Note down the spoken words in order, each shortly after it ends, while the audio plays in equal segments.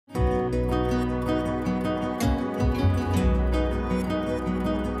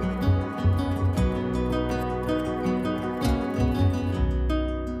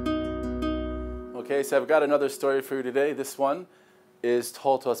Okay, so I've got another story for you today. This one is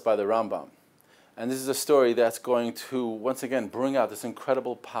told to us by the Rambam. And this is a story that's going to, once again, bring out this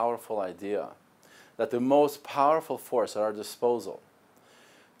incredible, powerful idea that the most powerful force at our disposal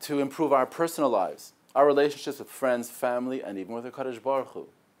to improve our personal lives, our relationships with friends, family, and even with the Kadosh Baruch Hu,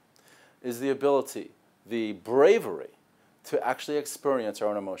 is the ability, the bravery to actually experience our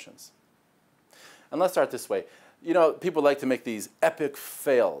own emotions. And let's start this way. You know, people like to make these epic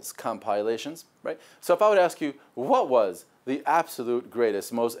fails compilations, right? So if I would ask you, what was the absolute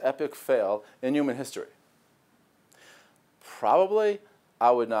greatest, most epic fail in human history? Probably, I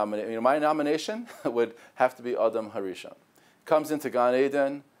would nominate, my nomination would have to be Adam Harishon. Comes into Gan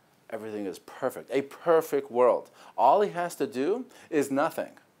Eden, everything is perfect, a perfect world. All he has to do is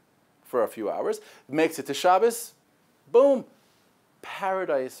nothing for a few hours, makes it to Shabbos, boom,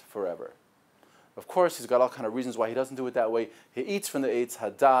 paradise forever. Of course, he's got all kinds of reasons why he doesn't do it that way. He eats from the eitz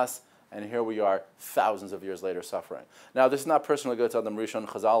hadas, and here we are thousands of years later suffering. Now, this is not personally good to Adam Rishon.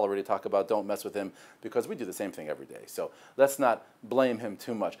 Chazal already talk about don't mess with him because we do the same thing every day. So let's not blame him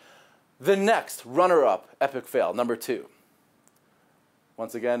too much. The next runner-up epic fail, number 2.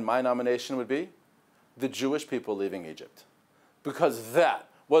 Once again, my nomination would be the Jewish people leaving Egypt, because that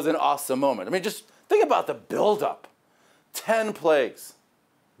was an awesome moment. I mean, just think about the build-up. 10 plagues.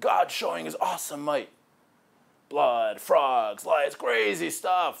 God showing his awesome might. Blood, frogs, lights, crazy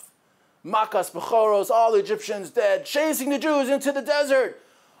stuff. Makas, Bechoros, all the Egyptians dead, chasing the Jews into the desert.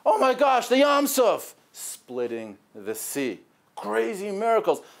 Oh my gosh, the Yam Suf, splitting the sea. Crazy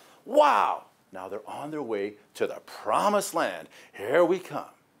miracles. Wow. Now they're on their way to the promised land. Here we come.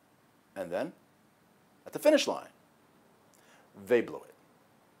 And then, at the finish line, they blew it.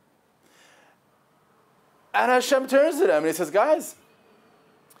 And Hashem turns to them and he says, guys,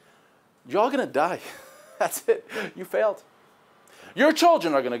 you're all going to die. That's it. You failed. Your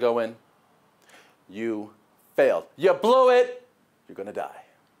children are going to go in. You failed. You blew it. You're going to die.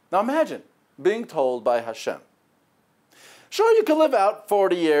 Now imagine being told by Hashem. Sure, you can live out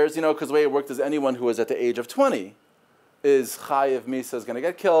 40 years, because the way it worked is anyone who is at the age of 20 is Chayiv Misa, is going to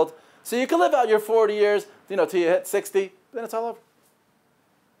get killed. So you can live out your 40 years, till you hit 60, then it's all over.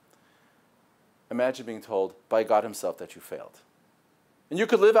 Imagine being told by God himself that you failed. And you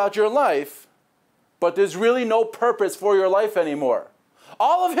could live out your life, but there's really no purpose for your life anymore.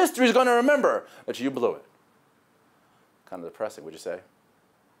 All of history is going to remember that you blew it. Kind of depressing, would you say?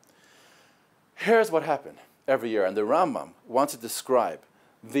 Here's what happened every year, and the Rambam wants to describe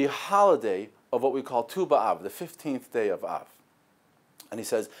the holiday of what we call Tu B'Av, the 15th day of Av. And he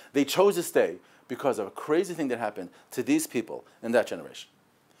says, they chose this day because of a crazy thing that happened to these people in that generation.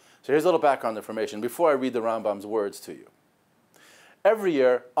 So here's a little background information before I read the Rambam's words to you. Every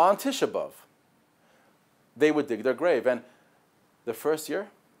year, on Tisha B'Av, they would dig their grave. And the first year,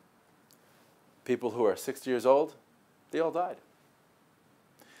 people who are 60 years old, they all died.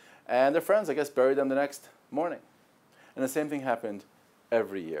 And their friends, I guess, buried them the next morning. And the same thing happened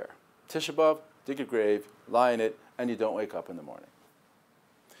every year. Tisha B'Av, dig your grave, lie in it, and you don't wake up in the morning.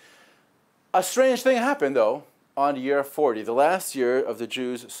 A strange thing happened, though, on year 40, the last year of the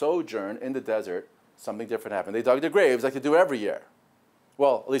Jews' sojourn in the desert. Something different happened. They dug their graves like they do every year.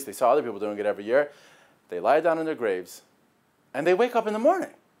 Well, at least they saw other people doing it every year. They lie down in their graves, and they wake up in the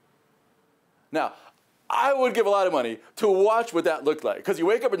morning. Now, I would give a lot of money to watch what that looked like. Because you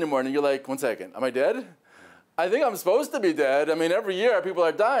wake up in the morning, you're like, 1 second, am I dead? I think I'm supposed to be dead. I mean, every year people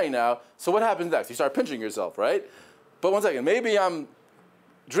are dying now. So what happens next? You start pinching yourself, right? But 1 second, maybe I'm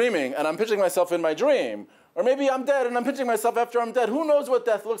dreaming and I'm pinching myself in my dream. Or maybe I'm dead and I'm pinching myself after I'm dead. Who knows what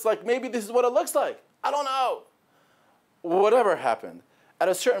death looks like? Maybe this is what it looks like. I don't know. Whatever happened. At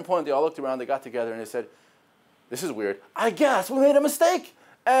a certain point, they all looked around, they got together, and they said, this is weird. I guess we made a mistake.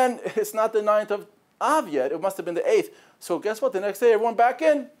 And it's not the 9th of Av yet. It must have been the 8th. So guess what? The next day, everyone back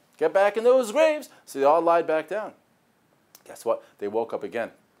in. Get back in those graves. So they all lied back down. Guess what? They woke up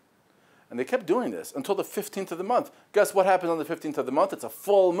again. And they kept doing this until the 15th of the month. Guess what happens on the 15th of the month? It's a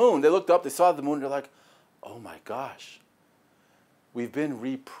full moon. They looked up, they saw the moon, and they're like, oh my gosh. We've been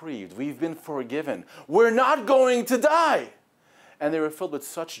reprieved. We've been forgiven. We're not going to die. And they were filled with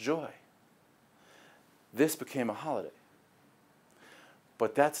such joy. This became a holiday.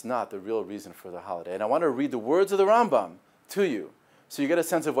 But that's not the real reason for the holiday. And I want to read the words of the Rambam to you so you get a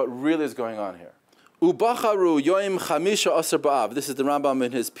sense of what really is going on here. Ubacharu yoim chamisha asar ba'av. This is the Rambam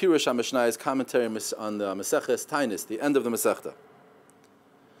in his Pirush HaMishnay's commentary on the Maseches Tainis, the end of the Masechta.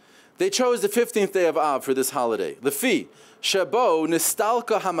 They chose the 15th day of Av for this holiday. Lefi shebo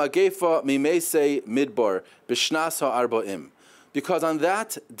nistalka hamagefa mimesei midbar b'shnas ha'arba'im. Because on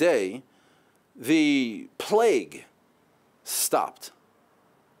that day, the plague stopped.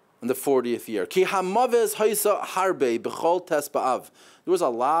 in the 40th year. Ki hamavez haisa harbe b'chol tes ba'av. There was a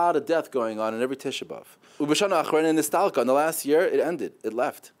lot of death going on in every Tisha B'Av. Ubashana achron in Nistalka. In the last year, it ended. It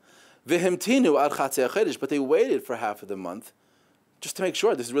left. V'himtinu ad chatzei hachodesh. But they waited for half of the month just to make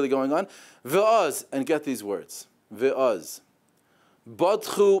sure this is really going on. V'oz, and get these words. V'oz.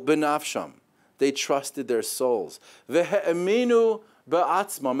 Badchu b'nafsham. They trusted their souls. V'he'eminu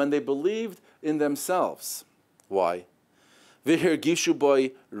ba'atzmam. And they believed in themselves. Why? V'hirgishu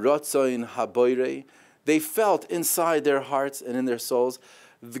boy rotzoin haboirei. They felt inside their hearts and in their souls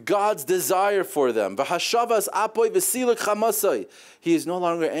God's desire for them. V'hashavas apoy v'siluk chamasai. He is no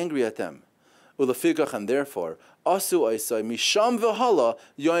longer angry at them. Ulefikach, and therefore, asu oisai misham v'hala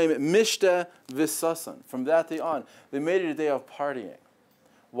yoim mishte v'sasan. From that day on, they made it a day of partying.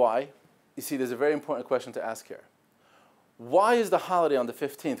 Why? You see, there's a very important question to ask here. Why is the holiday on the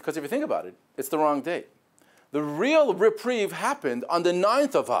 15th? Because if you think about it, it's the wrong date. The real reprieve happened on the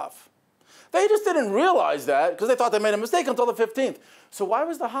 9th of Av. They just didn't realize that because they thought they made a mistake until the 15th. So why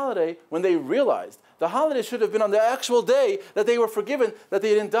was the holiday when they realized? The holiday should have been on the actual day that they were forgiven, that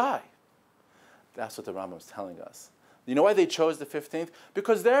they didn't die. That's what the Rambam is telling us. You know why they chose the 15th?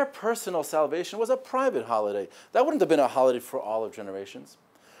 Because their personal salvation was a private holiday. That wouldn't have been a holiday for all of generations.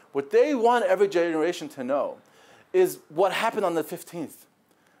 What they want every generation to know is what happened on the 15th.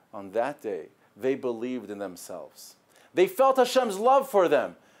 On that day, they believed in themselves. They felt Hashem's love for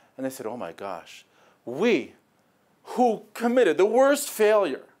them. And they said, oh my gosh, we who committed the worst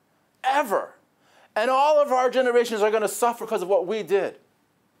failure ever, and all of our generations are going to suffer because of what we did.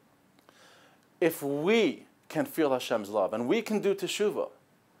 If we can feel Hashem's love and we can do teshuvah,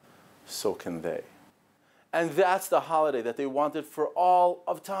 so can they. And that's the holiday that they wanted for all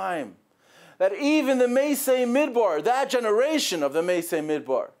of time. That even the Meisei Midbar, that generation of the Meisei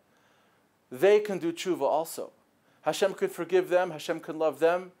Midbar, they can do teshuvah also. Hashem could forgive them, Hashem could love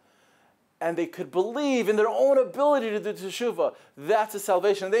them, and they could believe in their own ability to do teshuvah. That's a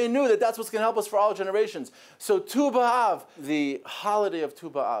salvation. They knew that that's what's going to help us for all generations. So Tu B'Av, the holiday of Tu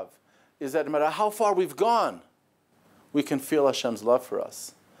B'Av, is that no matter how far we've gone, we can feel Hashem's love for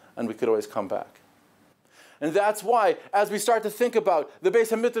us, and we could always come back. And that's why, as we start to think about the Beis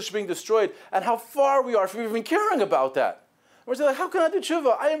HaMikdash being destroyed, and how far we are from even caring about that, we're saying, how can I do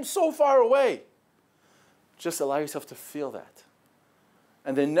teshuvah? I am so far away. Just allow yourself to feel that.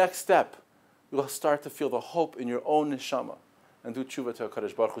 And the next step, you'll start to feel the hope in your own neshama and do teshuvah to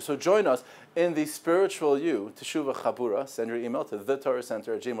HaKadosh Baruch Hu. So join us in the Spiritual You Teshuvah Chabura. Send your email to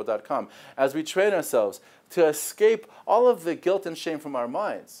thetorahcenter@gmail.com as we train ourselves to escape all of the guilt and shame from our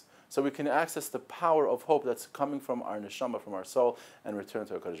minds so we can access the power of hope that's coming from our neshama, from our soul, and return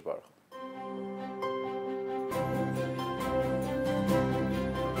to HaKadosh Baruch Hu.